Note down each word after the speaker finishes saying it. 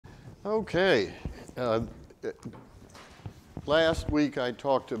Okay. Last week I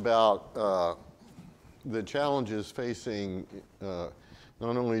talked about the challenges facing not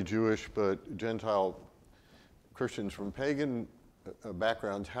only Jewish but Gentile Christians from pagan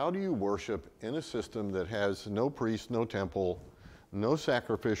backgrounds. How do you worship in a system that has no priest, no temple, no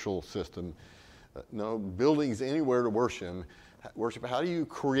sacrificial system, no buildings anywhere to worship? How do you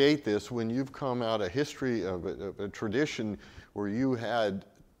create this when you've come out of history of a tradition where you had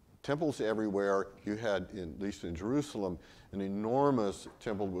temples everywhere? You had, at least in Jerusalem, an enormous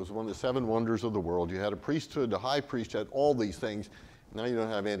temple. It was one of the 7 wonders of the world. You had a priesthood, a high priest, had all these things. Now you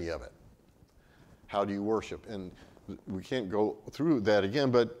don't have any of it. How do you worship? And we can't go through that again,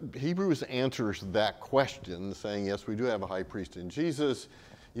 but Hebrews answers that question, saying, yes, we do have a high priest in Jesus.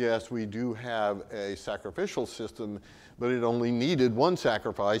 Yes, we do have a sacrificial system, but it only needed one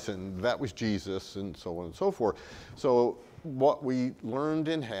sacrifice, and that was Jesus, and so on and so forth. So what we learned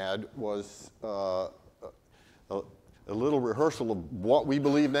and had was a little rehearsal of what we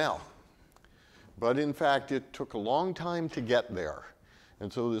believe now. But in fact, it took a long time to get there.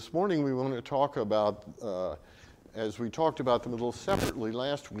 And so this morning we want to talk about, as we talked about them a little separately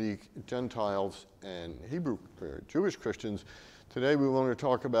last week, Gentiles and Jewish Christians. Today we want to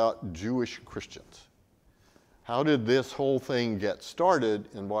talk about Jewish Christians. How did this whole thing get started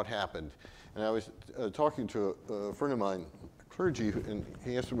and what happened? And I was talking to a friend of mine, clergy, and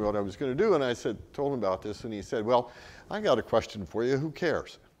he asked me what I was going to do, and I told him about this, and he said, well, I got a question for you. Who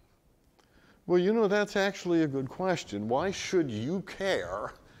cares? Well, you know, that's actually a good question. Why should you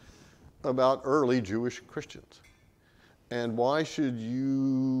care about early Jewish Christians? And why should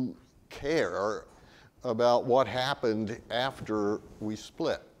you care about what happened after we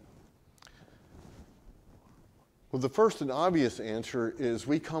split? Well, the first and obvious answer is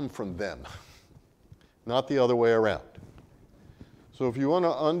we come from them, not the other way around. So if you want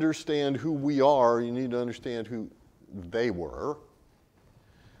to understand who we are, you need to understand who they were.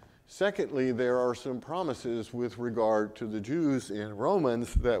 Secondly, there are some promises with regard to the Jews in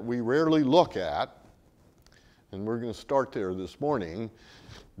Romans that we rarely look at, and we're going to start there this morning,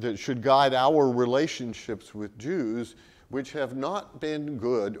 that should guide our relationships with Jews, which have not been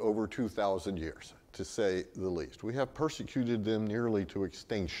good over 2,000 years, to say the least. We have persecuted them nearly to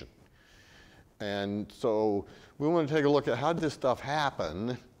extinction. And so we want to take a look at how did this stuff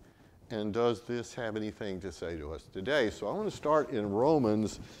happen, and does this have anything to say to us today? So I want to start in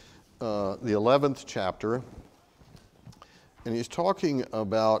Romans, the 11th chapter, and he's talking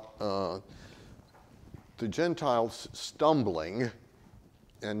about the Gentiles stumbling,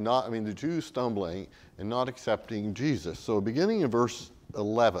 and the Jews stumbling and not accepting Jesus. So beginning in verse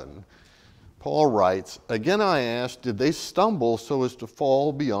 11, Paul writes, "Again I ask, did they stumble so as to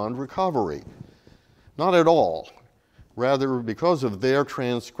fall beyond recovery? Not at all. Rather, because of their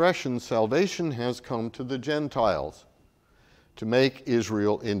transgression, salvation has come to the Gentiles, to make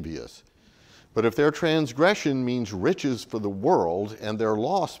Israel envious. But if their transgression means riches for the world, and their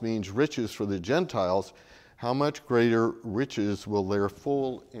loss means riches for the Gentiles, how much greater riches will their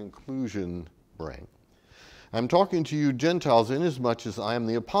full inclusion bring? I'm talking to you Gentiles inasmuch as I am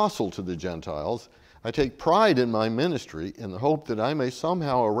the apostle to the Gentiles. I take pride in my ministry in the hope that I may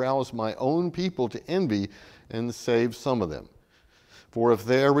somehow arouse my own people to envy and save some of them. For if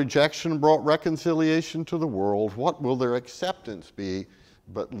their rejection brought reconciliation to the world, what will their acceptance be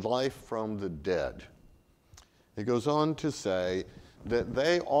but life from the dead?" It goes on to say that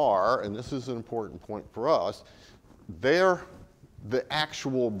they are, and this is an important point for us, they're the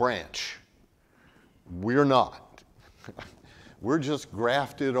actual branch. We're not. We're just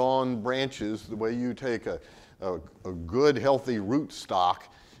grafted on branches the way you take a good, healthy root stock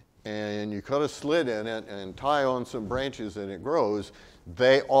and you cut a slit in it and tie on some branches and it grows.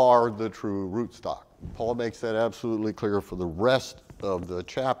 They are the true rootstock. Paul makes that absolutely clear for the rest of the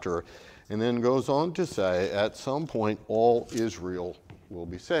chapter, and then goes on to say at some point all Israel will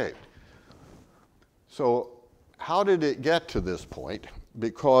be saved. So how did it get to this point?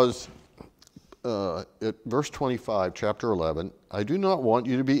 Because at verse 25, chapter 11, "I do not want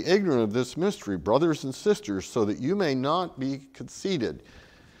you to be ignorant of this mystery, brothers and sisters, so that you may not be conceited.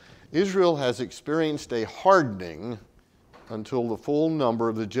 Israel has experienced a hardening until the full number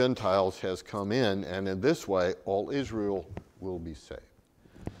of the Gentiles has come in, and in this way all Israel will be saved."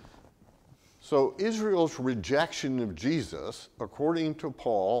 So Israel's rejection of Jesus, according to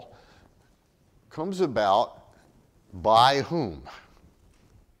Paul, comes about by whom?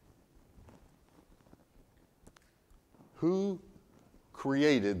 Who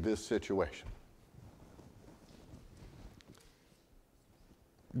created this situation?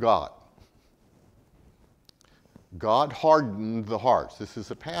 God. God hardened the hearts. This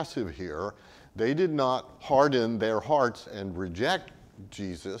is a passive here. They did not harden their hearts and reject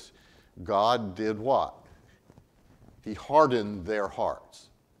Jesus. God did what? He hardened their hearts.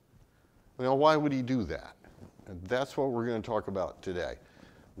 Now, why would he do that? And that's what we're going to talk about today.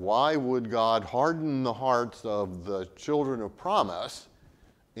 Why would God harden the hearts of the children of promise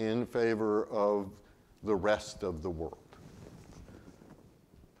in favor of the rest of the world?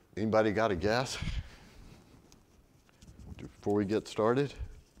 Anybody got a guess before we get started?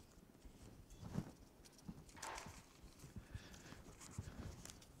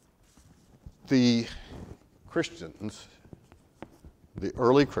 The Christians, the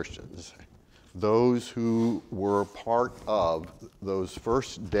early Christians, those who were part of those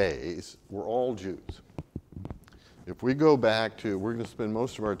first days were all Jews. If we go back to, we're going to spend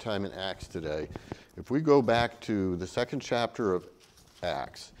most of our time in Acts today. If we go back to the second chapter of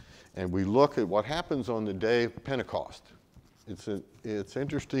Acts and we look at what happens on the day of Pentecost, it's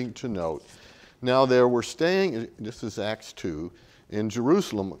interesting to note. Now there were staying, this is Acts 2, in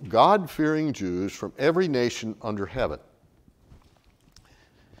Jerusalem, God-fearing Jews from every nation under heaven.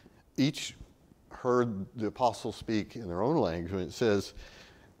 Each heard the apostles speak in their own language, and it says,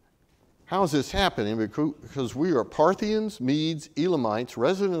 how is this happening? Because we are Parthians, Medes, Elamites,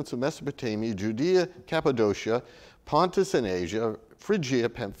 residents of Mesopotamia, Judea, Cappadocia, Pontus and Asia, Phrygia,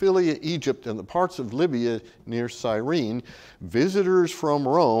 Pamphylia, Egypt, and the parts of Libya near Cyrene, visitors from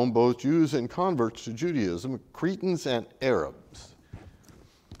Rome, both Jews and converts to Judaism, Cretans and Arabs.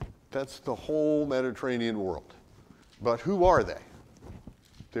 That's the whole Mediterranean world. But who are they?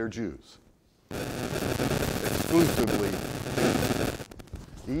 They're Jews. Exclusively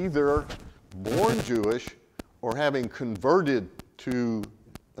either born Jewish or having converted to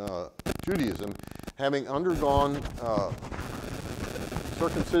Judaism, having undergone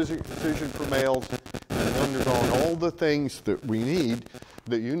circumcision for males, and undergone all the things that we need,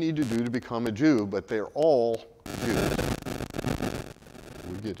 that you need to do to become a Jew, but they're all Jews.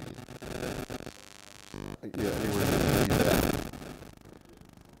 We get it. Yeah, anyway, that.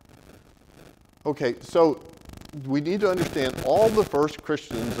 Okay, so we need to understand all the first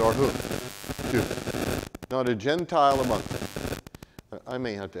Christians are who? Jews. Not a Gentile among them. I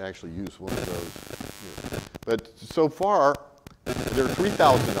may have to actually use one of those. But so far, there are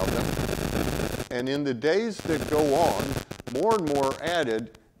 3,000 of them. And in the days that go on, more and more are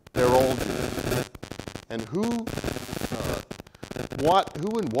added, they're all Jews. And who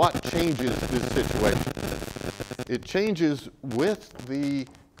and what changes this situation? It changes with the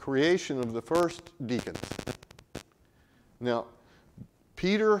creation of the first deacons. Now,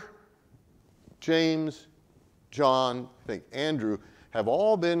 Peter, James, John, I think Andrew, have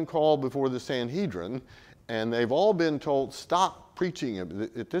all been called before the Sanhedrin, and they've all been told, stop preaching.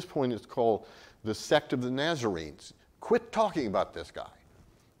 At this point, it's called the sect of the Nazarenes. Quit talking about this guy.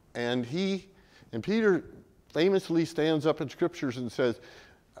 And Peter famously stands up in scriptures and says,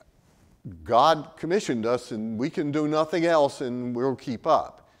 God commissioned us, and we can do nothing else, and we'll keep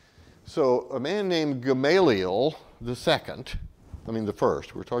up. So a man named Gamaliel the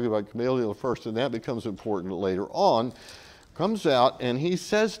first, we're talking about Gamaliel the first, and that becomes important later on, comes out and he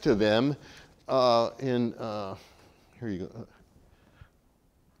says to them here you go.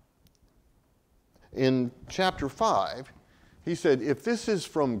 In chapter 5, he said, if this is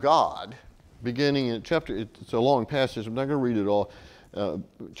from God, beginning in chapter, it's a long passage, I'm not going to read it all,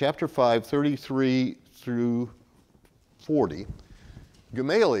 chapter 5, 33 through 40,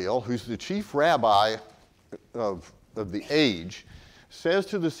 Gamaliel, who's the chief rabbi of the age, says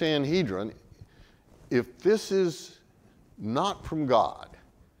to the Sanhedrin, if this is not from God,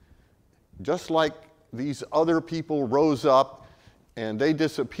 just like these other people rose up and they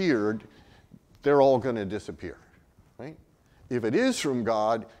disappeared, they're all going to disappear, right? If it is from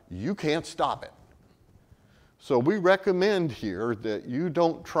God, you can't stop it. So we recommend here that you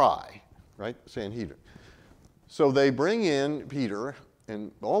don't try, right, Sanhedrin. So they bring in Peter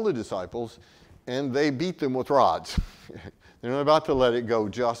and all the disciples, and they beat them with rods. They're not about to let it go,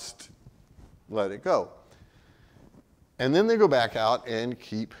 just let it go. And then they go back out and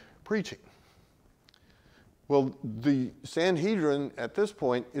keep preaching. Well, the Sanhedrin at this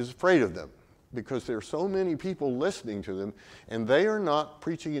point is afraid of them because there are so many people listening to them, and they are not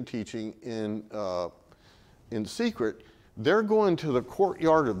preaching and teaching in secret. They're going to the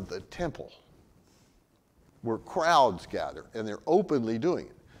courtyard of the temple where crowds gather, and they're openly doing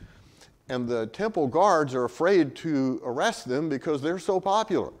it. And the temple guards are afraid to arrest them because they're so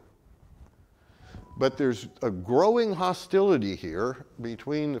popular. But there's a growing hostility here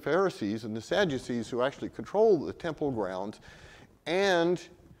between the Pharisees and the Sadducees, who actually control the temple grounds, and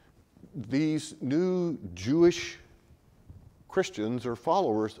these new Jewish Christians or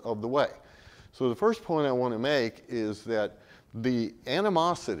followers of the way. So the first point I want to make is that the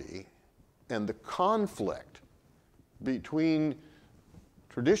animosity and the conflict between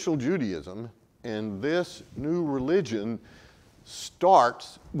traditional Judaism and this new religion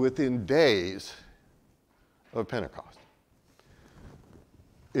starts within days of Pentecost.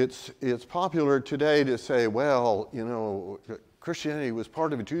 It's popular today to say, well, you know, Christianity was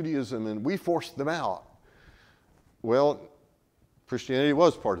part of Judaism and we forced them out. Well, Christianity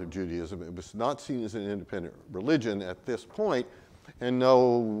was part of Judaism. It was not seen as an independent religion at this point, and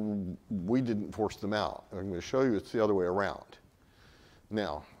no, we didn't force them out. I'm going to show you it's the other way around.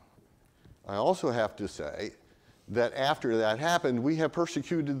 Now, I also have to say that after that happened, we have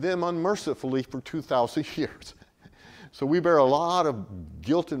persecuted them unmercifully for 2,000 years. So we bear a lot of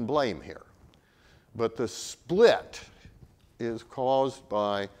guilt and blame here. But the split is caused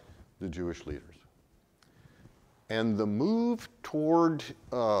by the Jewish leaders. And the move toward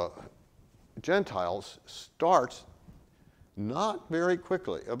Gentiles starts not very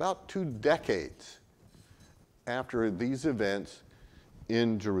quickly, about 2 decades after these events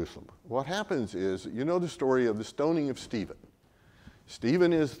in Jerusalem. What happens is, you know the story of the stoning of Stephen.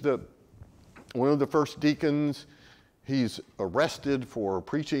 Stephen is one of the first deacons. He's arrested for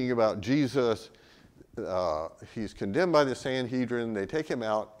preaching about Jesus. He's condemned by the Sanhedrin. They take him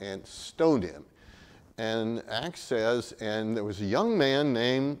out and stone him. And Acts says, and there was a young man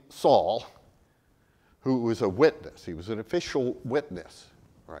named Saul who was a witness. He was an official witness,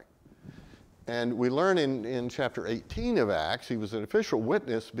 right? And we learn in chapter 18 of Acts, he was an official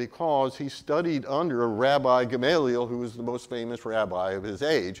witness because he studied under Rabbi Gamaliel, who was the most famous rabbi of his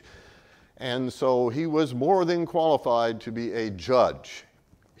age. And so he was more than qualified to be a judge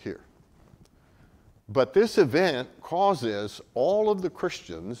here. But this event causes all of the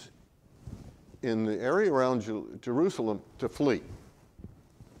Christians in the area around Jerusalem to flee.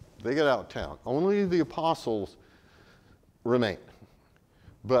 They get out of town. Only the apostles remain.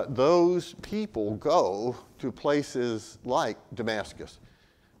 But those people go to places like Damascus.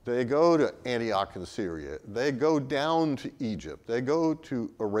 They go to Antioch in Syria. They go down to Egypt. They go to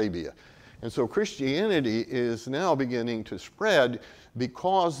Arabia. And so Christianity is now beginning to spread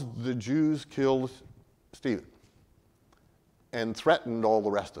because the Jews killed Stephen and threatened all the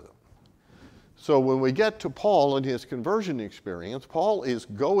rest of them. So when we get to Paul and his conversion experience, Paul is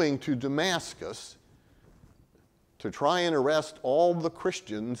going to Damascus to try and arrest all the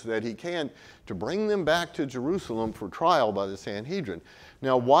Christians that he can to bring them back to Jerusalem for trial by the Sanhedrin.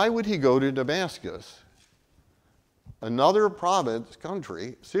 Now, why would he go to Damascus, another province,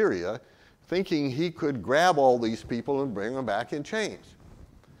 country, Syria, thinking he could grab all these people and bring them back in chains?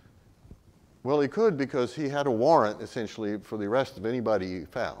 Well, he could because he had a warrant, essentially, for the arrest of anybody he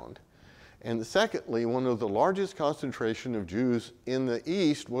found. And secondly, one of the largest concentration of Jews in the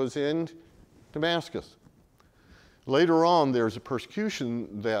East was in Damascus. Later on, there's a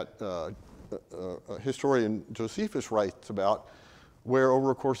persecution that historian Josephus writes about, where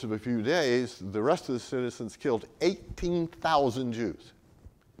over a course of a few days, the rest of the citizens killed 18,000 Jews.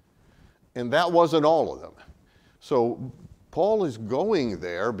 And that wasn't all of them. So Paul is going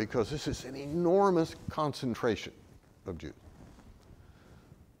there because this is an enormous concentration of Jews.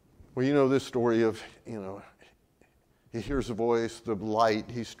 Well, you know this story of, he hears a voice, the light,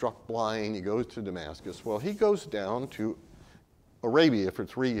 he's struck blind, he goes to Damascus. Well, he goes down to Arabia for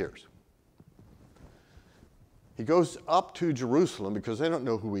 3 years. He goes up to Jerusalem because they don't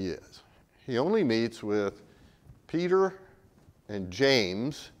know who he is. He only meets with Peter and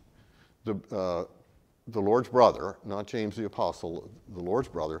James, the Lord's brother, not James the apostle, the Lord's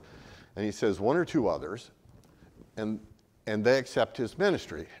brother, and he says 1 or 2 others, and they accept his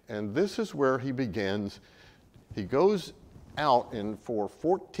ministry. And this is where he begins. He goes out, and for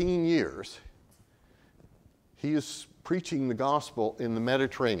 14 years, he is preaching the gospel in the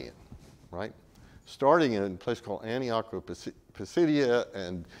Mediterranean, right? Starting in a place called Antioch of Pisidia,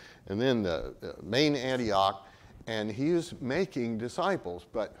 and then the main Antioch, and he is making disciples.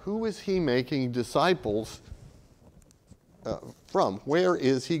 But who is he making disciples from? Where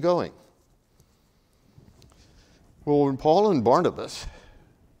is he going? Well, when Paul and Barnabas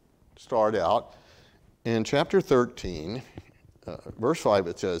start out, in chapter 13, verse 5,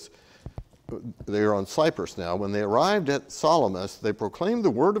 it says, they are on Cyprus now. When they arrived at Salamis, they proclaimed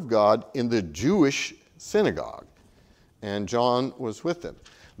the word of God in the Jewish synagogue, and John was with them.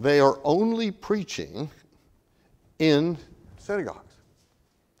 They are only preaching in synagogues.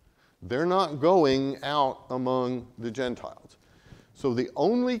 They're not going out among the Gentiles. So the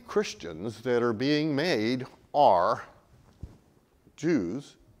only Christians that are being made are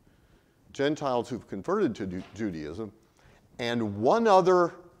Jews, Gentiles who've converted to Judaism, and one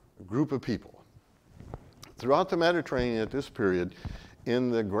other group of people. Throughout the Mediterranean at this period, in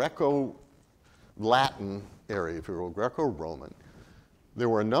the Greco-Latin area, if you will, Greco-Roman, there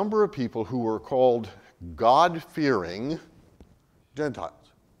were a number of people who were called God-fearing Gentiles.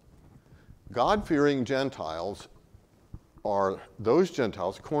 God-fearing Gentiles are those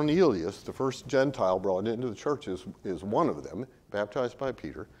Gentiles. Cornelius, the first Gentile brought into the church, is one of them, baptized by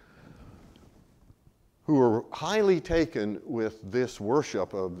Peter, who were highly taken with this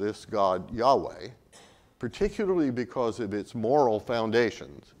worship of this God Yahweh, particularly because of its moral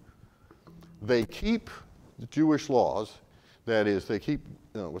foundations. They keep the Jewish laws, that is, they keep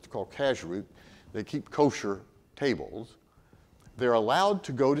what's called kashrut, they keep kosher tables. They're allowed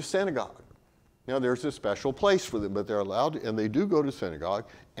to go to synagogue. Now, there's a special place for them, but they're allowed, and they do go to synagogue,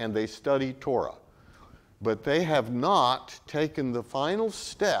 and they study Torah. But they have not taken the final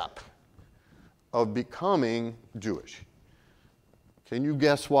step of becoming Jewish. Can you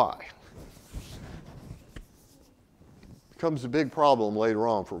guess why? Becomes a big problem later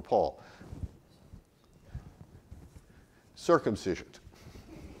on for Paul. Circumcision.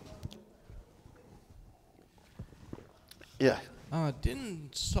 Yeah.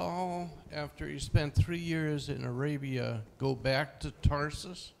 Didn't Saul, after he spent 3 years in Arabia, go back to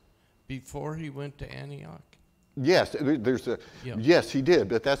Tarsus before he went to Antioch? Yes, Yeah. Yes, he did,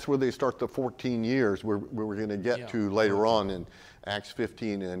 but that's where they start the 14 years we're going to get to later on in Acts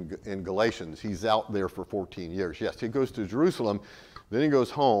 15 and in Galatians. He's out there for 14 years. Yes, he goes to Jerusalem, then he goes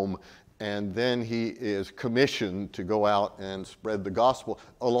home, and then he is commissioned to go out and spread the gospel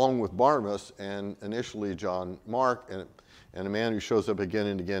along with Barnabas and initially John Mark and a man who shows up again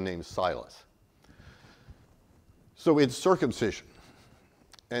and again named Silas. So it's circumcision.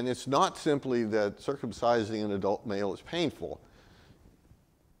 And it's not simply that circumcising an adult male is painful.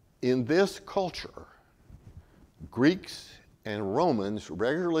 In this culture, Greeks and Romans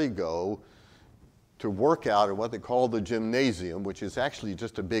regularly go to work out at what they call the gymnasium, which is actually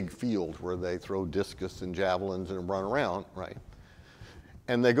just a big field where they throw discus and javelins and run around, right?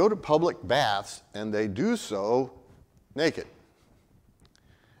 And they go to public baths, and they do so naked.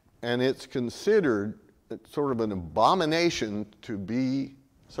 And it's considered sort of an abomination to be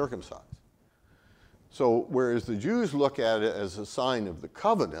circumcised. So whereas the Jews look at it as a sign of the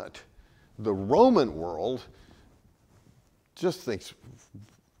covenant, the Roman world just thinks,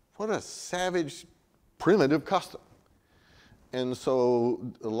 what a savage, primitive custom. And so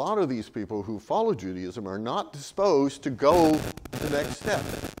a lot of these people who follow Judaism are not disposed to go the next step.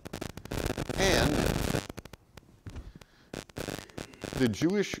 And the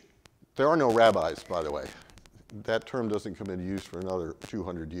Jewish, there are no rabbis, by the way. That term doesn't come into use for another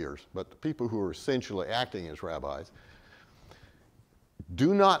 200 years. But the people who are essentially acting as rabbis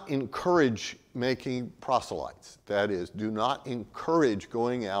do not encourage making proselytes. That is, do not encourage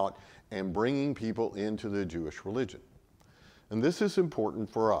going out and bringing people into the Jewish religion. And this is important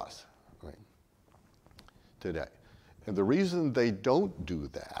for us, right, today. And the reason they don't do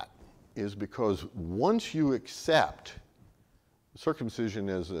that is because once you accept circumcision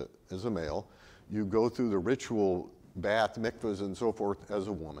as a male, you go through the ritual bath, mikvahs, and so forth as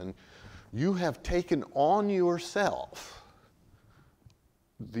a woman, you have taken on yourself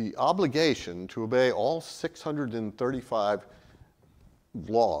the obligation to obey all 635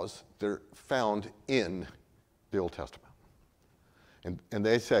 laws that are found in the Old Testament. And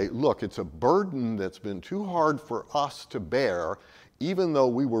they say, look, it's a burden that's been too hard for us to bear, even though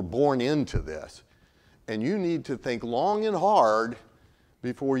we were born into this. And you need to think long and hard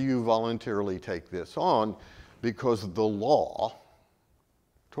before you voluntarily take this on, because the law,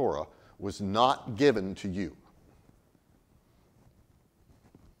 Torah, was not given to you.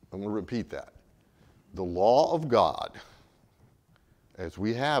 I'm going to repeat that. The law of God, as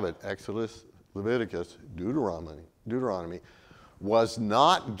we have it, Exodus, Leviticus, Deuteronomy, was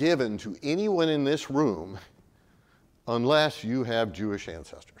not given to anyone in this room unless you have Jewish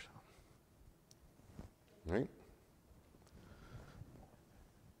ancestors. Right?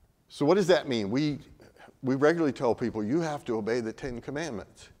 So what does that mean? We regularly tell people, you have to obey the 10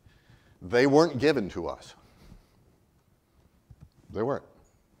 Commandments. They weren't given to us. They weren't.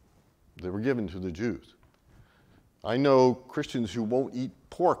 They were given to the Jews. I know Christians who won't eat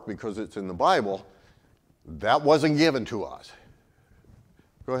pork because it's in the Bible. That wasn't given to us.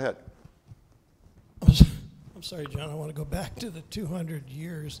 Go ahead. I'm sorry, John, I want to go back to the 200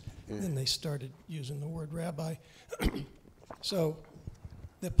 years, then they started using the word rabbi. So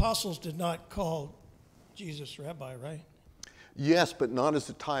the apostles did not call Jesus rabbi, right? Yes, but not as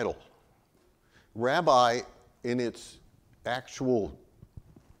a title. Rabbi, in its actual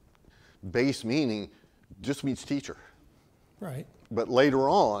base meaning, just means teacher. Right. But later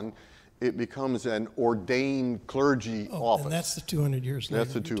on, it becomes an ordained clergy office. And that's the 200 years later.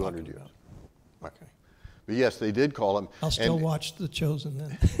 That's the 200 years. About. Right. Okay. But yes, they did call him. I'll still watch The Chosen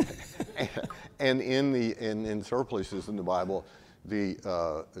then. And in several places in the Bible,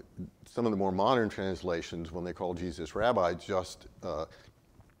 some of the more modern translations, when they call Jesus rabbi, just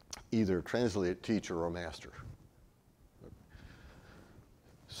either translate teacher or master.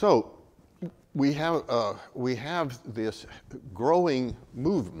 So we have this growing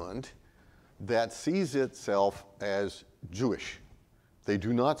movement that sees itself as Jewish. They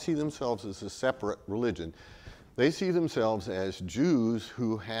do not see themselves as a separate religion. They see themselves as Jews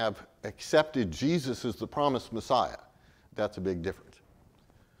who have accepted Jesus as the promised Messiah. That's a big difference.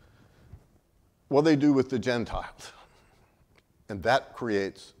 What they do with the Gentiles. And that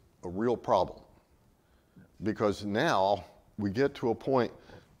creates a real problem. Because now we get to a point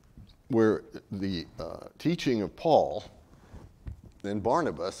where the teaching of Paul and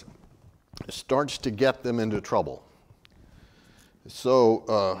Barnabas starts to get them into trouble.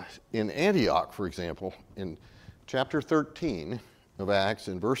 So in Antioch, for example, in chapter 13 of Acts,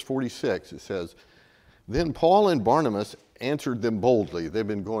 in verse 46, it says, "Then Paul and Barnabas answered them boldly." They've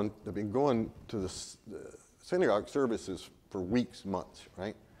been going to the synagogue services for weeks, months,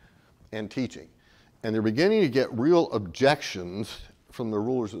 right? And teaching. And they're beginning to get real objections from the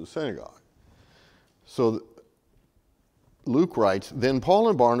rulers of the synagogue. So Luke writes, "Then Paul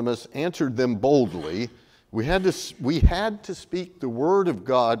and Barnabas answered them boldly, we had to speak the word of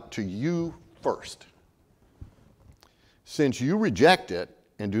God to you first. Since you reject it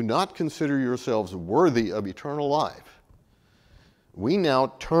and do not consider yourselves worthy of eternal life, we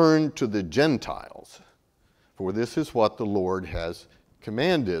now turn to the Gentiles, for this is what the Lord has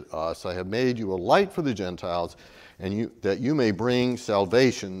commanded us. I have made you a light for the Gentiles, and that you may bring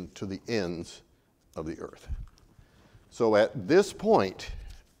salvation to the ends of the earth." So at this point,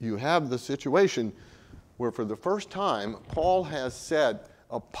 you have the situation where for the first time, Paul has said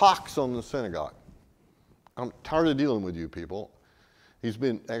a pox on the synagogue. I'm tired of dealing with you people. He's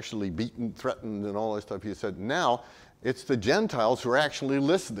been actually beaten, threatened, and all that stuff. He said, now it's the Gentiles who are actually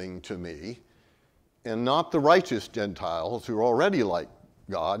listening to me, and not the righteous Gentiles who are already like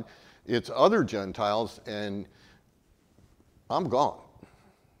God. It's other Gentiles, and I'm gone.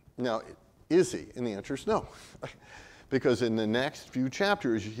 Now, is he? And the answer is no. Because in the next few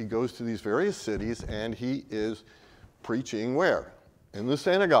chapters, he goes to these various cities, and he is preaching where? In the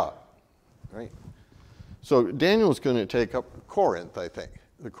synagogue, right? So Daniel's going to take up Corinth, I think,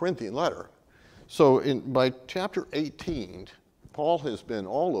 the Corinthian letter. So by chapter 18, Paul has been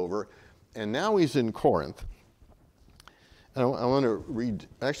all over, and now he's in Corinth. And I want to read,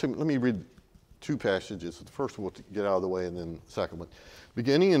 actually, let me read two passages. The first one we'll get out of the way, and then the second one.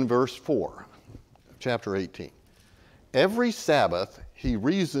 Beginning in verse 4, chapter 18. "Every Sabbath he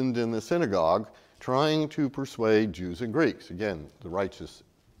reasoned in the synagogue, trying to persuade Jews and Greeks," again, the righteous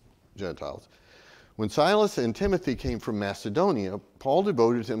Gentiles. "When Silas and Timothy came from Macedonia, Paul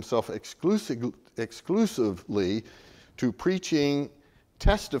devoted himself exclusively to preaching,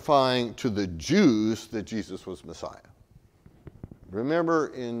 testifying to the Jews that Jesus was Messiah." Remember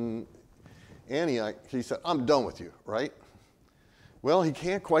in Antioch, he said, "I'm done with you," right? Well, he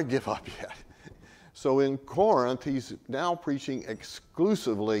can't quite give up yet. So in Corinth, he's now preaching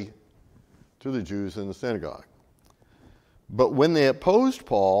exclusively to the Jews in the synagogue. "But when they opposed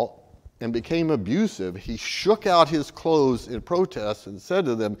Paul and became abusive, he shook out his clothes in protest and said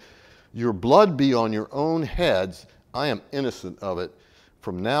to them, 'Your blood be on your own heads. I am innocent of it.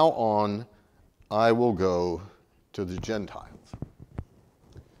 From now on, I will go to the Gentiles.'"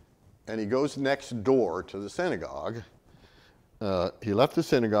 And he goes next door to the synagogue. He left the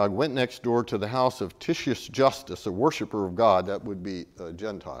synagogue, went next door to the house of Titius Justus, a worshiper of God. That would be a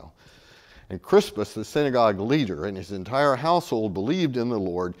Gentile. And Crispus, the synagogue leader, and his entire household believed in the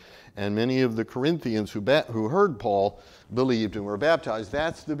Lord, and many of the Corinthians who heard Paul believed and were baptized.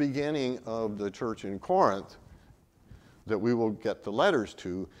 That's the beginning of the church in Corinth that we will get the letters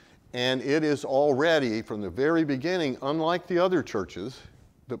to. And it is already, from the very beginning, unlike the other churches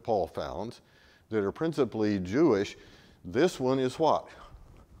that Paul founds, that are principally Jewish, this one is what?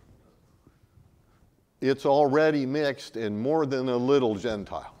 It's already mixed and more than a little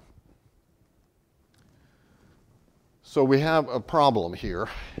Gentile. So we have a problem here,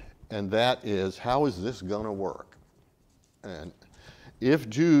 and that is, how is this going to work? And if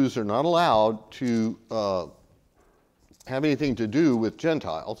Jews are not allowed to have anything to do with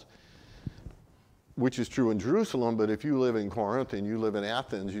Gentiles, which is true in Jerusalem, but if you live in Corinth and you live in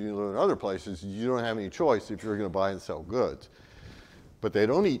Athens, you live in other places, you don't have any choice if you're going to buy and sell goods. But they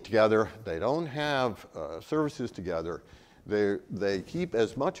don't eat together. They don't have services together. They keep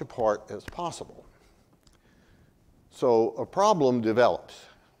as much apart as possible. So a problem develops.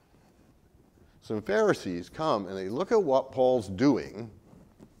 Some Pharisees come and they look at what Paul's doing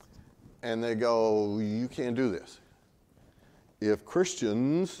and they go, you can't do this. If the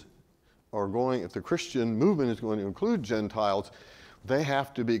Christian movement is going to include Gentiles, they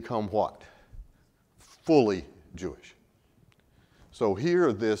have to become what? Fully Jewish. So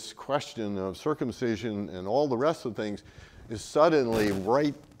here, this question of circumcision and all the rest of things is suddenly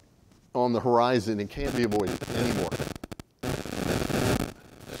right on the horizon and can't be avoided anymore.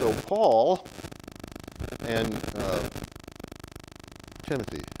 So Paul and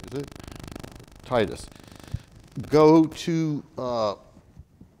Timothy, is it? Titus, go to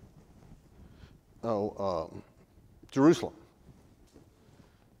Jerusalem.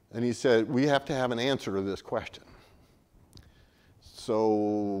 And he said, we have to have an answer to this question.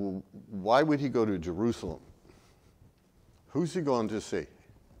 So why would he go to Jerusalem? Who's he going to see?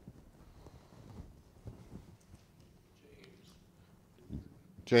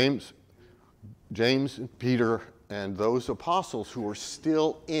 James, Peter, and those apostles who are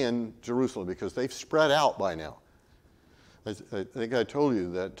still in Jerusalem because they've spread out by now. I think I told you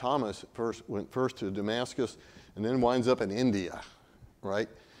that Thomas went first to Damascus and then winds up in India, right?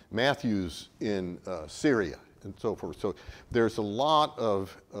 Matthew's in Syria and so forth. So there's a lot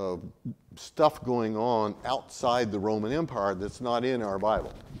of stuff going on outside the Roman Empire that's not in our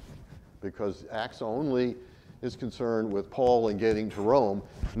Bible because Acts only is concerned with Paul and getting to Rome,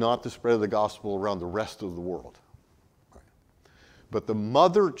 not the spread of the gospel around the rest of the world. Right. But the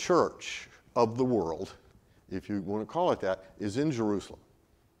mother church of the world, if you want to call it that, is in Jerusalem.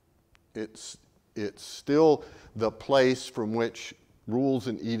 It's still the place from which rules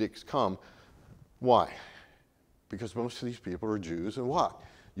and edicts come. Why? Because most of these people are Jews, and what?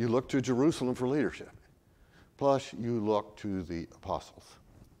 You look to Jerusalem for leadership. Plus, you look to the apostles.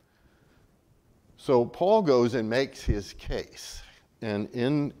 So Paul goes and makes his case. And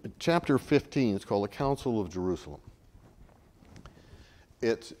in chapter 15, it's called the Council of Jerusalem.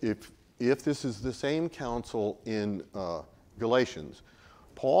 If this is the same council in Galatians,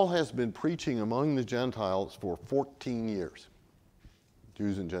 Paul has been preaching among the Gentiles for 14 years,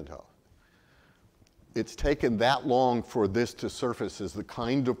 Jews and Gentiles. It's taken that long for this to surface as the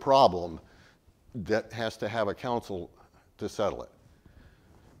kind of problem that has to have a council to settle it.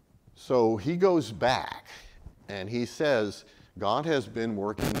 So he goes back and he says, God has been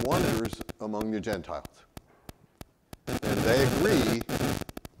working wonders among the Gentiles. And they agree,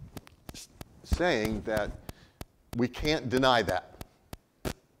 saying that we can't deny that.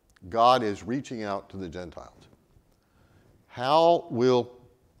 God is reaching out to the Gentiles. How will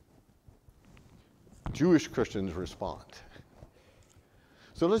Jewish Christians respond?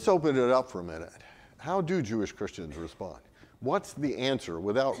 So let's open it up for a minute. How do Jewish Christians respond? What's the answer?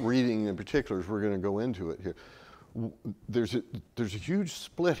 Without reading in particulars, we're going to go into it here. There's a huge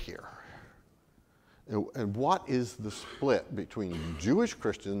split here. And what is the split between Jewish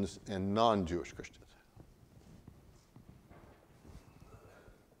Christians and non-Jewish Christians?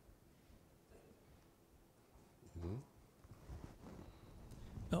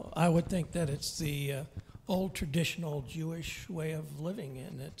 No, I would think that it's the old traditional Jewish way of living,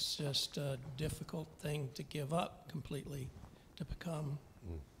 and it's just a difficult thing to give up completely to become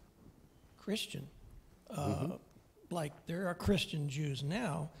Christian. Like there are Christian Jews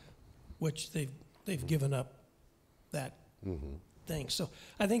now, which they've given up that thing. So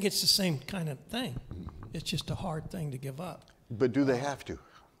I think it's the same kind of thing. It's just a hard thing to give up. But do they have to?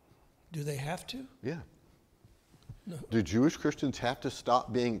 Do they have to? Yeah. No. Do Jewish Christians have to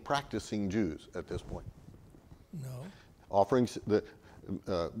stop being practicing Jews at this point? No. Offerings,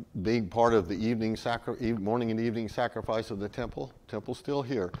 being part of the morning and evening sacrifice of the temple. Temple's still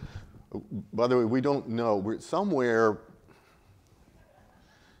here. By the way, we don't know. We're somewhere,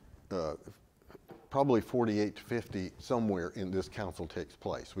 probably 48 to 50, somewhere in this council takes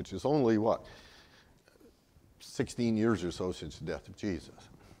place, which is only, 16 years or so since the death of Jesus.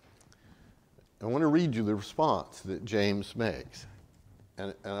 I want to read you the response that James makes.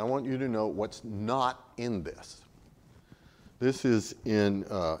 And I want you to know what's not in this. This is in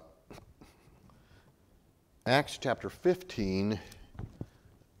Acts chapter 15,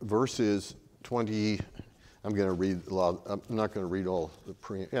 verses 20. I'm going to read a lot. I'm not going to read all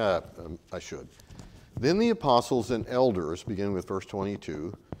the I should. Then the apostles and elders, beginning with verse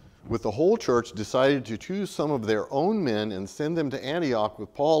 22, with the whole church decided to choose some of their own men and send them to Antioch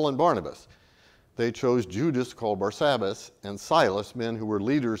with Paul and Barnabas. They chose Judas, called Barsabbas, and Silas, men who were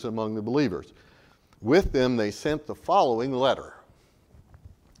leaders among the believers. With them they sent the following letter.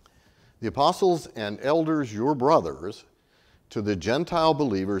 The apostles and elders, your brothers, to the Gentile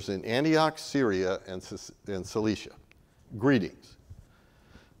believers in Antioch, Syria, and Cilicia. Greetings.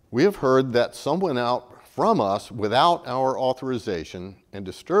 We have heard that some went out from us without our authorization and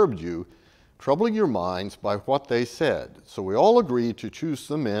disturbed you, troubling your minds by what they said. So we all agreed to choose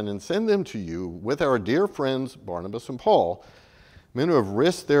some men and send them to you with our dear friends Barnabas and Paul, men who have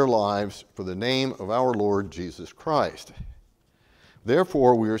risked their lives for the name of our Lord Jesus Christ.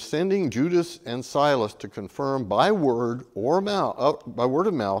 Therefore, we are sending Judas and Silas to confirm by word of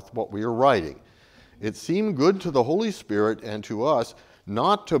mouth what we are writing. It seemed good to the Holy Spirit and to us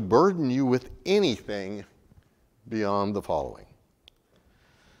not to burden you with anything beyond the following.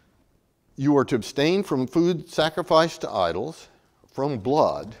 You are to abstain from food sacrificed to idols, from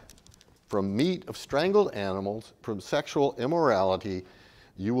blood, from meat of strangled animals, from sexual immorality.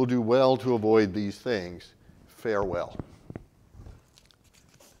 You will do well to avoid these things. Farewell.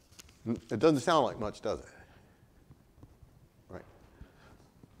 It doesn't sound like much, does it? Right.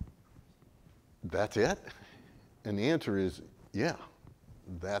 That's it? And the answer is, yeah,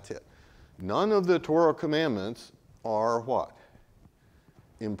 that's it. None of the Torah commandments are what?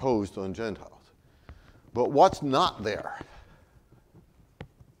 Imposed on Gentiles. But what's not there?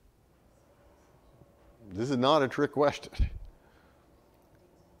 This is not a trick question.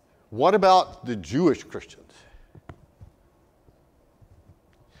 What about the Jewish Christians?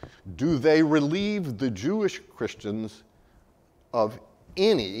 Do they relieve the Jewish Christians of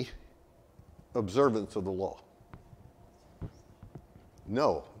any observance of the law?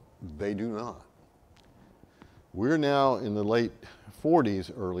 No, they do not. We're now in the late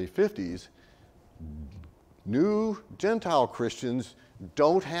 40s, early 50s. New Gentile Christians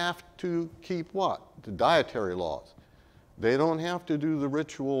don't have to keep what? The dietary laws. They don't have to do the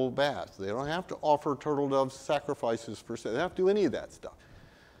ritual baths. They don't have to offer turtle dove sacrifices for sin. They don't have to do any of that stuff.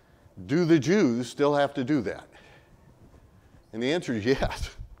 Do the Jews still have to do that? And the answer is yes.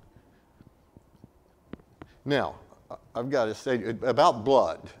 Now, I've got to say about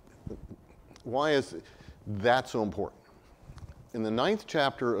blood. Why is that so important? In the 9th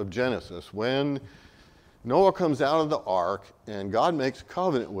chapter of Genesis, when Noah comes out of the ark and God makes a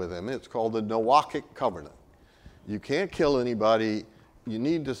covenant with him, it's called the Noachic covenant. You can't kill anybody. You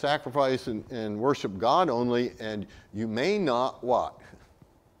need to sacrifice and worship God only, and you may not what?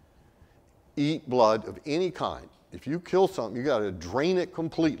 Eat blood of any kind. If you kill something, you got to drain it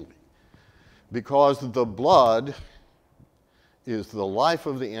completely, because the blood is the life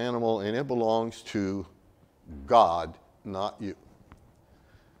of the animal and it belongs to God, not you.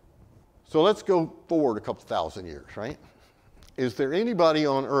 So let's go forward a couple thousand years, right? Is there anybody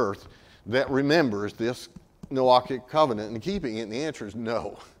on earth that remembers this Noachic covenant and keeping it? And the answer is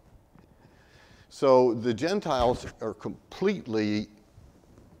no. So the Gentiles are completely,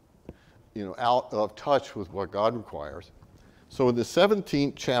 out of touch with what God requires. So in the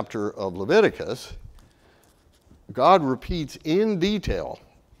 17th chapter of Leviticus, God repeats in detail,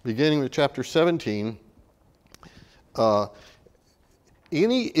 beginning with chapter 17, verse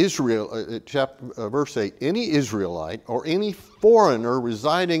 8, any Israelite or any foreigner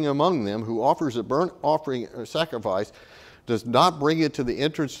residing among them who offers a burnt offering or sacrifice does not bring it to the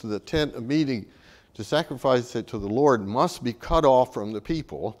entrance to the tent of meeting to sacrifice it to the Lord must be cut off from the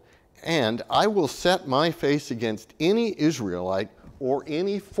people, and I will set my face against any Israelite or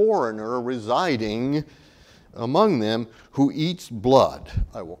any foreigner residing among them who eats blood.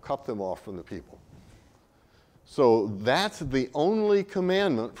 I will cut them off from the people. So that's the only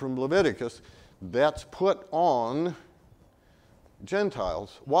commandment from Leviticus that's put on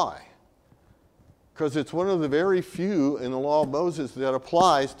Gentiles. Why? Because it's one of the very few in the law of Moses that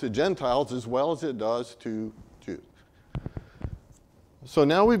applies to Gentiles as well as it does to Jews. So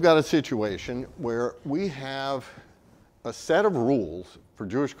now we've got a situation where we have a set of rules for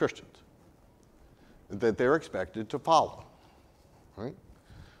Jewish Christians that they're expected to follow, right?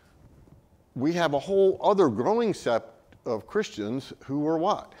 We have a whole other growing set of Christians who were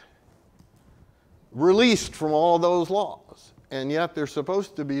what? Released from all those laws. And yet they're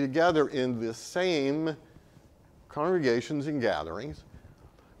supposed to be together in the same congregations and gatherings,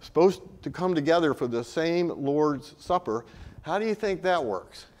 supposed to come together for the same Lord's Supper. How do you think that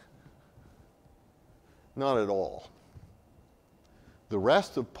works? Not at all. The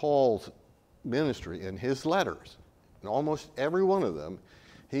rest of Paul's ministry and his letters, and almost every one of them,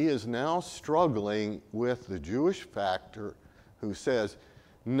 he is now struggling with the Jewish factor who says,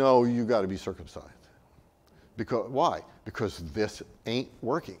 no, you got to be circumcised. Because why? Because this ain't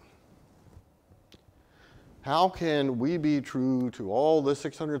working. How can we be true to all the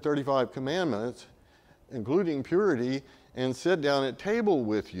 635 commandments, including purity, and sit down at table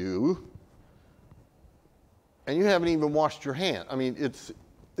with you and you haven't even washed your hand. I mean,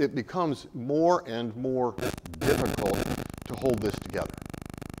 it becomes more and more difficult to hold this together.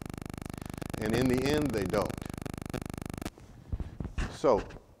 And in the end, they don't. So,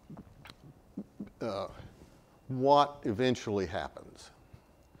 what eventually happens?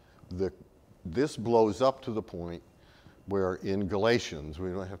 This blows up to the point where in Galatians, we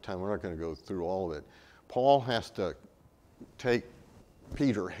don't have time, we're not going to go through all of it, Paul has to take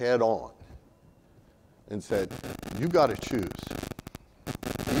Peter head on and said, you got to choose.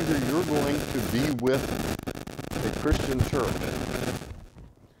 Either you're going to be with a Christian church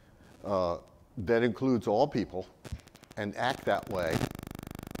that includes all people and act that way,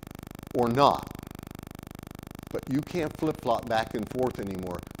 or not. But you can't flip-flop back and forth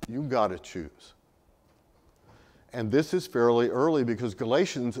anymore. You got to choose. And this is fairly early because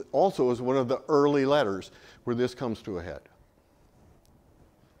Galatians also is one of the early letters where this comes to a head.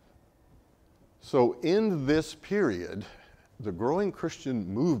 So in this period, the growing Christian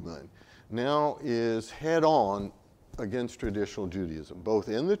movement now is head-on against traditional Judaism, both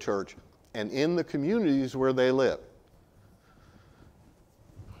in the church and in the communities where they live.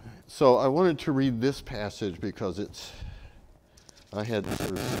 So I wanted to read this passage because I had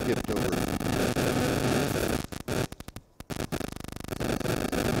sort of skipped over it.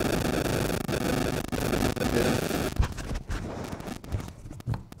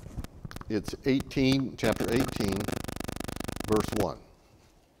 It's chapter 18, verse 1.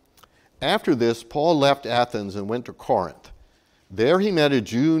 After this, Paul left Athens and went to Corinth. There he met a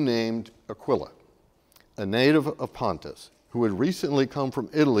Jew named Aquila, a native of Pontus, who had recently come from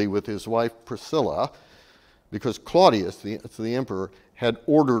Italy with his wife Priscilla, because Claudius, the emperor, had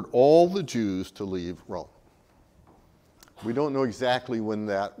ordered all the Jews to leave Rome. We don't know exactly when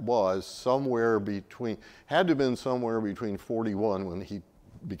that was, had to have been somewhere between 41 when he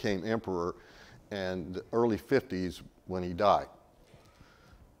became emperor and the early 50s when he died.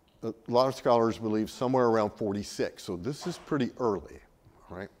 A lot of scholars believe somewhere around 46, so this is pretty early,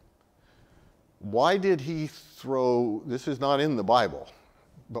 right? Why did he this is not in the Bible,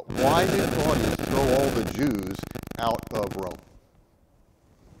 but why did Claudius throw all the Jews out of Rome?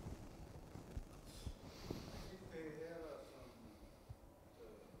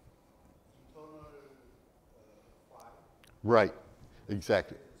 Right,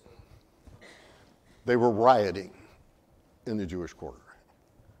 exactly. They were rioting in the Jewish quarter.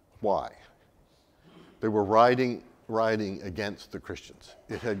 Why? They were rioting against the Christians.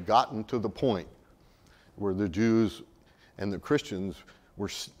 It had gotten to the point where the Jews and the Christians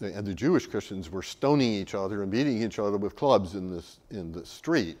and the Jewish Christians were stoning each other and beating each other with clubs in the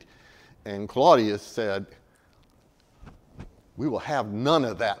street. And Claudius said, we will have none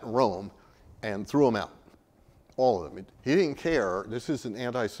of that in Rome, and threw them out. All of them. He didn't care. This is an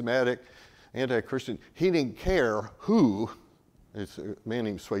anti-Semitic, anti-Christian. He didn't care who, it's a man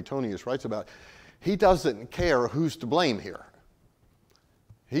named Suetonius writes about, he doesn't care who's to blame here.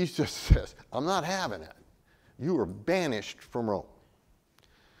 He just says, I'm not having it. You are banished from Rome.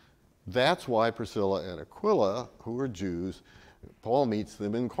 That's why Priscilla and Aquila, who are Jews, Paul meets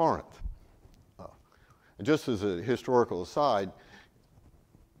them in Corinth. And just as a historical aside,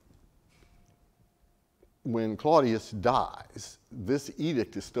 when Claudius dies, this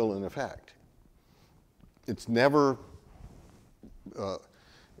edict is still in effect. It's never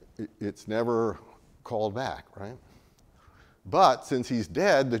called back, right? But since he's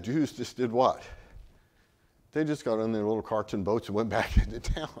dead, the Jews just did what? They just got on their little carts and boats and went back into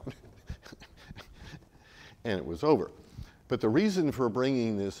town. And it was over. But the reason for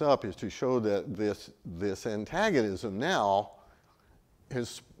bringing this up is to show that this antagonism now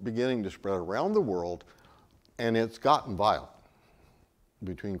is beginning to spread around the world, and it's gotten violent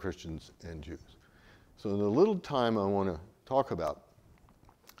between Christians and Jews. So in the little time I want to talk about,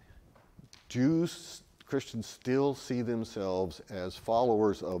 Christians still see themselves as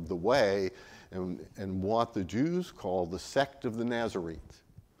followers of the way and what the Jews call the sect of the Nazarenes.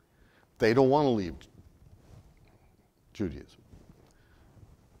 They don't want to leave Judaism.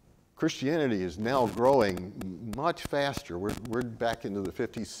 Christianity is now growing much faster. We're back into the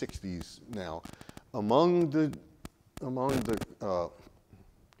 50s, 60s now, among the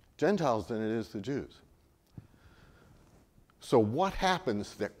Gentiles than it is the Jews. So what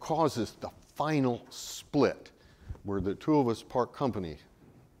happens that causes the final split where the two of us part company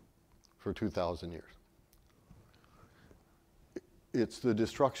for 2,000 years? It's the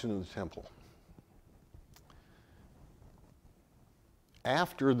destruction of the temple.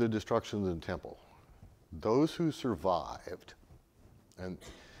 After the destruction of the temple, those who survived, and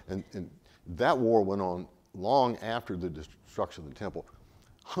that war went on long after the destruction of the temple,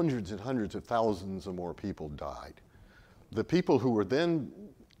 hundreds and hundreds of thousands of more people died. The people who were then,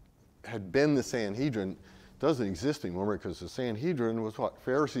 had been the Sanhedrin, doesn't exist anymore because the Sanhedrin was what?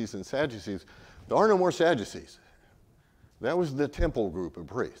 Pharisees and Sadducees. There are no more Sadducees. That was the temple group of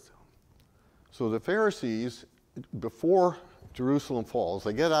priests. So the Pharisees, before Jerusalem falls,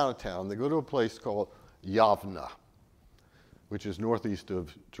 they get out of town, they go to a place called Yavna, which is northeast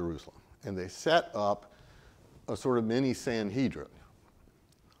of Jerusalem. And they set up a sort of mini Sanhedrin.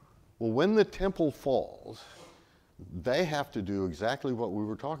 Well, when the temple falls, they have to do exactly what we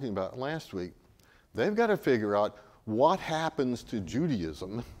were talking about last week. They've got to figure out what happens to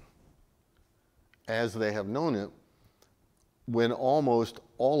Judaism as they have known it when almost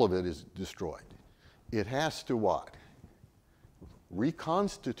all of it is destroyed. It has to what?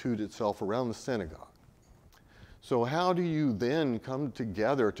 Reconstitute itself around the synagogue. So how do you then come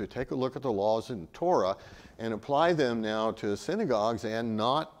together to take a look at the laws in Torah and apply them now to synagogues and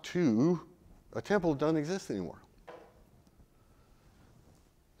not to a temple that doesn't exist anymore?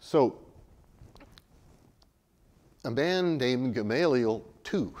 So a man named Gamaliel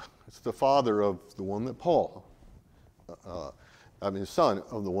too, it's the father of the one that Paul, son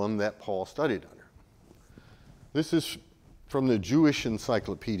of the one that Paul studied under. This is from the Jewish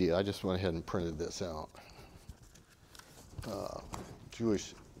Encyclopedia. I just went ahead and printed this out.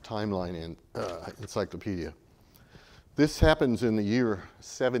 Jewish Timeline and Encyclopedia. This happens in the year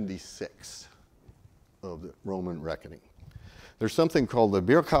 76 of the Roman reckoning. There's something called the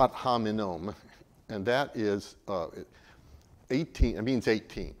Birkat HaMinom, and that is 18, it means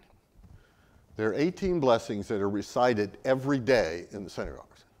 18. There are 18 blessings that are recited every day in the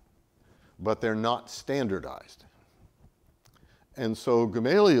synagogues, but they're not standardized. And so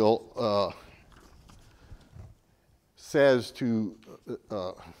Gamaliel says to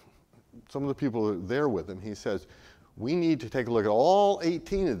some of the people that are there with him, he says, we need to take a look at all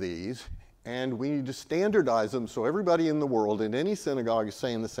 18 of these, and we need to standardize them so everybody in the world in any synagogue is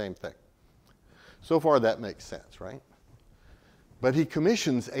saying the same thing. So far that makes sense, right? But he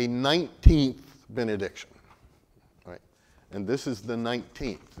commissions a 19th benediction, right? And this is the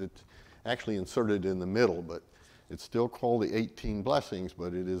 19th. It's actually inserted in the middle, but it's still called the 18 blessings,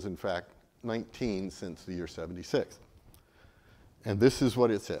 but it is in fact 19 since the year 76. And this is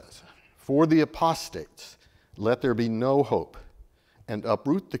what it says. For the apostates, let there be no hope, and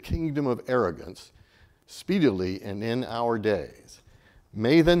uproot the kingdom of arrogance speedily and in our days.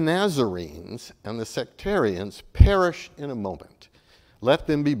 May the Nazarenes and the sectarians perish in a moment. Let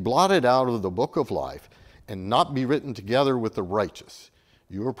them be blotted out of the book of life and not be written together with the righteous.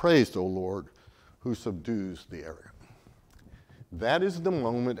 You are praised, O Lord, who subdues the arrogant. That is the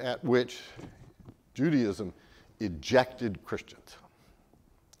moment at which Judaism ejected Christians.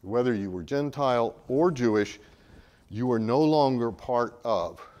 Whether you were Gentile or Jewish, you were no longer part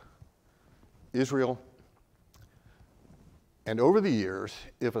of Israel. And over the years,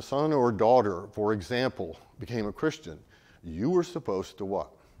 if a son or daughter, for example, became a Christian, you were supposed to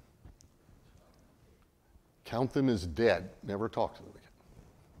what? Count them as dead, never talk to them again.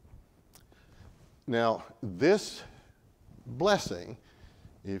 Now, this blessing,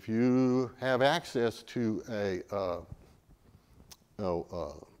 if you have access to a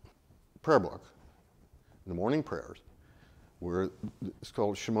prayer book, the morning prayers, where it's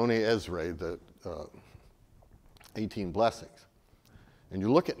called Shemone Ezra, the 18 blessings. And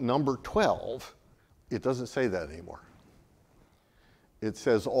you look at number 12, it doesn't say that anymore. It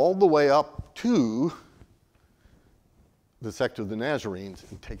says all the way up to the sect of the Nazarenes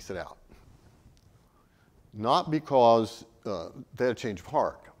and takes it out. Not because they had a change of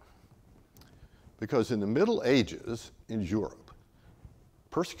heart. Because in the Middle Ages in Europe,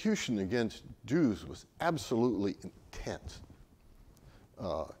 persecution against Jews was absolutely intense.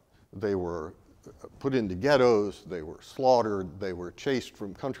 They were put into ghettos, they were slaughtered, they were chased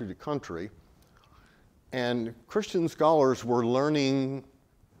from country to country. And Christian scholars were learning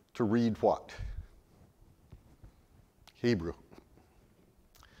to read what? Hebrew.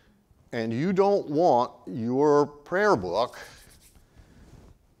 And you don't want your prayer book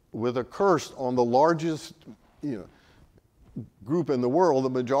with a curse on the largest group in the world, the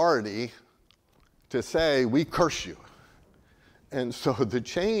majority, to say, we curse you. And so the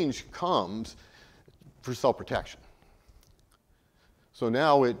change comes for self-protection. So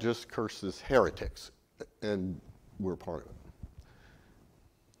now it just curses heretics, and we're part of it.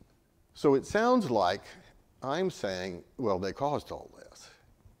 So it sounds like I'm saying, well, they caused all this.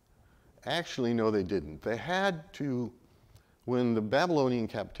 Actually, no, they didn't. They had to, when the Babylonian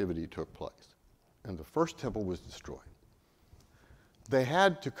captivity took place and the first temple was destroyed, they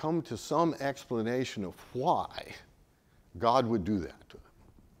had to come to some explanation of why God would do that to them.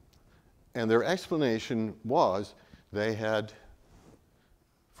 And their explanation was they had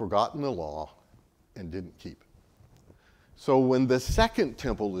forgotten the law and didn't keep it. So when the second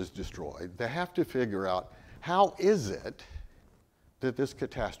temple is destroyed, they have to figure out, how is it that this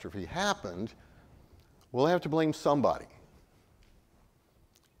catastrophe happened? Well, they have to blame somebody.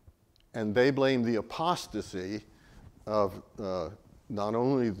 And they blame the apostasy of not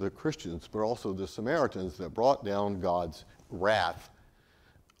only the Christians, but also the Samaritans that brought down God's wrath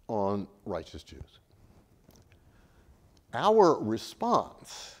on righteous Jews. Our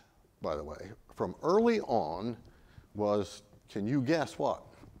response, by the way, from early on was, can you guess what?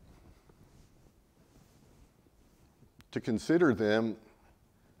 To consider them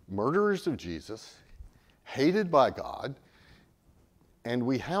murderers of Jesus, hated by God, and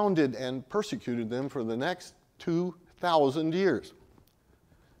we hounded and persecuted them for the next 2,000 years.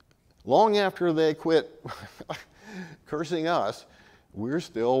 Long after they quit cursing us, we're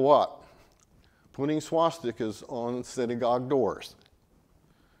still what? Putting swastikas on synagogue doors.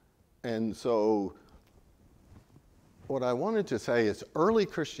 And so what I wanted to say is early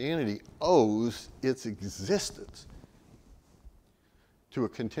Christianity owes its existence to a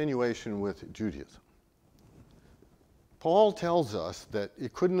continuation with Judaism. Paul tells us that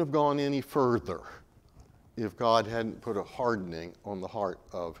it couldn't have gone any further if God hadn't put a hardening on the heart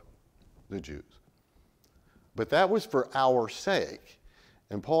of the Jews. But that was for our sake.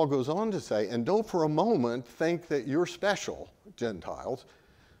 And Paul goes on to say, and don't for a moment think that you're special, Gentiles,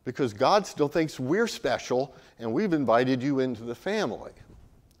 because God still thinks we're special, and we've invited you into the family.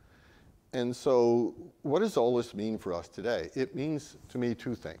 And so what does all this mean for us today? It means to me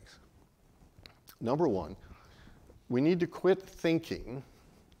two things. Number one, we need to quit thinking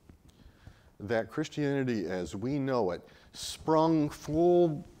that Christianity as we know it sprung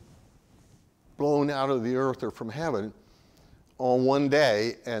full blown out of the earth or from heaven on one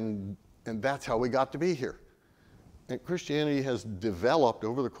day, and that's how we got to be here. And Christianity has developed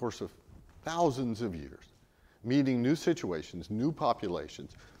over the course of thousands of years, meeting new situations, new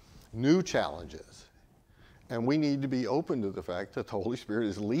populations, new challenges. And we need to be open to the fact that the Holy Spirit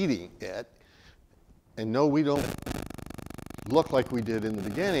is leading it. And no, we don't look like we did in the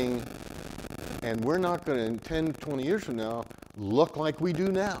beginning, and we're not going to, in 10, 20 years from now, look like we do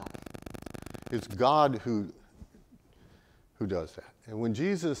now. It's God who does that. And when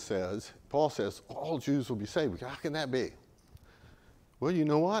Jesus says, Paul says, all Jews will be saved, how can that be? Well, you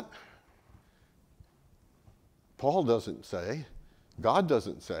know what? Paul doesn't say, God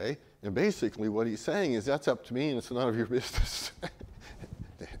doesn't say, and basically what he's saying is, that's up to me and it's none of your business.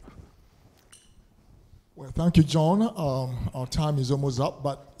 Well, thank you, John. Our time is almost up,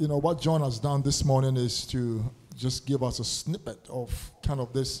 but you know what John has done this morning is to just give us a snippet of kind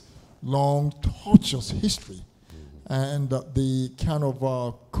of this long, tortuous history and the kind of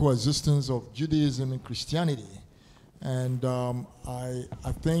coexistence of Judaism and Christianity. And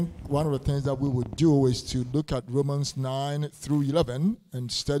I think one of the things that we would do is to look at Romans 9 through 11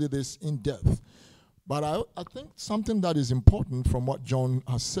 and study this in depth. But I think something that is important from what John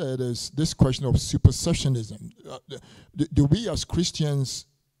has said is this question of supersessionism. Do we as Christians,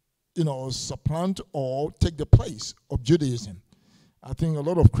 supplant or take the place of Judaism? I think a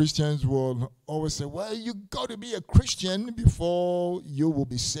lot of Christians will always say, well, you got to be a Christian before you will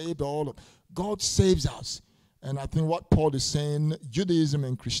be saved. God saves us. And I think what Paul is saying, Judaism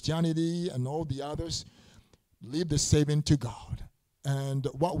and Christianity and all the others, leave the saving to God. And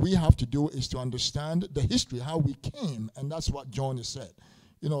what we have to do is to understand the history, how we came, and that's what John has said.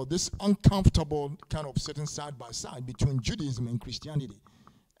 This uncomfortable kind of sitting side by side between Judaism and Christianity.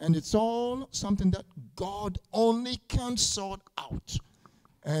 And it's all something that God only can sort out.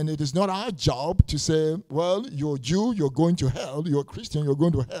 And it is not our job to say, well, you're a Jew, you're going to hell. You're a Christian, you're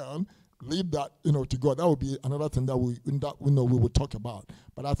going to hell. Leave that, to God. That would be another thing that we would talk about.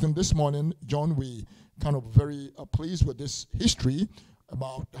 But I think this morning, John, we kind of very pleased with this history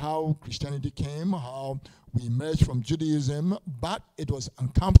about how Christianity came, how we emerged from Judaism, but it was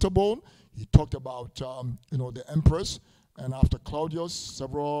uncomfortable. He talked about, the emperors. And after Claudius,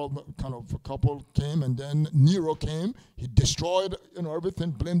 several a couple came, and then Nero came. He destroyed,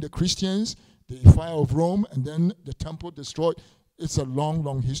 everything, blamed the Christians, the fire of Rome, and then the temple destroyed. It's a long,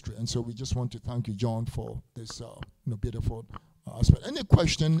 long history. And so we just want to thank you, John, for this beautiful aspect. Any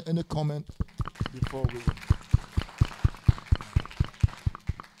question, any comment before we...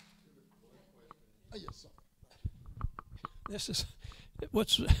 Yes, sir. This is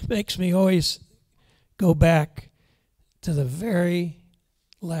what makes me always go back to the very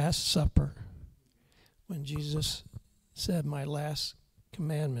Last Supper, when Jesus said, my last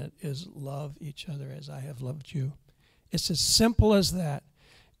commandment is love each other as I have loved you. It's as simple as that.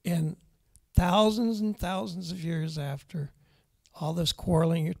 And thousands and thousands of years after all this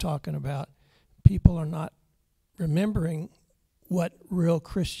quarreling you're talking about, people are not remembering what real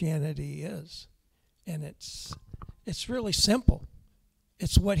Christianity is. And it's really simple.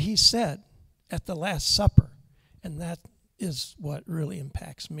 It's what he said at the Last Supper. And that is what really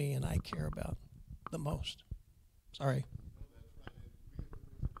impacts me and I care about the most. Sorry.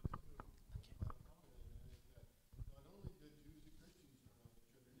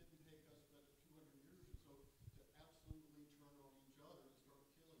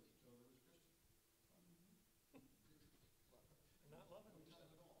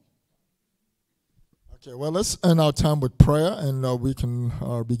 Okay, well, let's end our time with prayer, and we can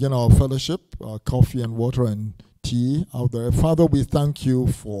begin our fellowship, coffee and water and tea out there. Father, we thank you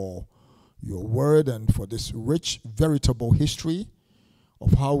for your word and for this rich, veritable history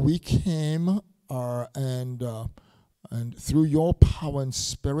of how we came and through your power and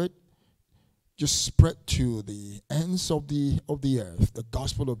spirit just spread to the ends of the earth, the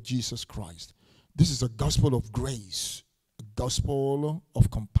gospel of Jesus Christ. This is a gospel of grace, a gospel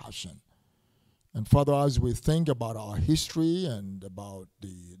of compassion. And Father, as we think about our history and about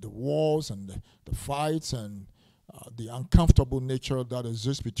the wars and the fights and the uncomfortable nature that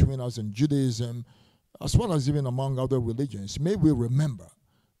exists between us and Judaism, as well as even among other religions, may we remember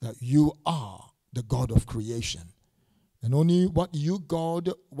that you are the God of creation. And only what you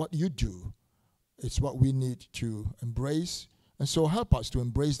do, it's what we need to embrace. And so help us to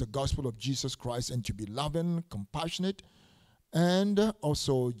embrace the gospel of Jesus Christ and to be loving, compassionate, and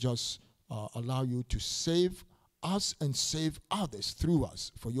also just allow you to save us and save others through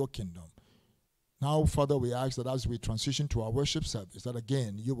us for your kingdom. Now, Father, we ask that as we transition to our worship service, that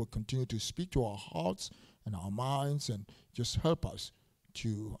again, you will continue to speak to our hearts and our minds and just help us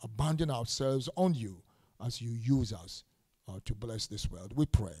to abandon ourselves on you as you use us to bless this world. We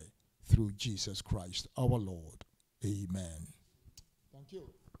pray through Jesus Christ, our Lord. Amen. Thank you.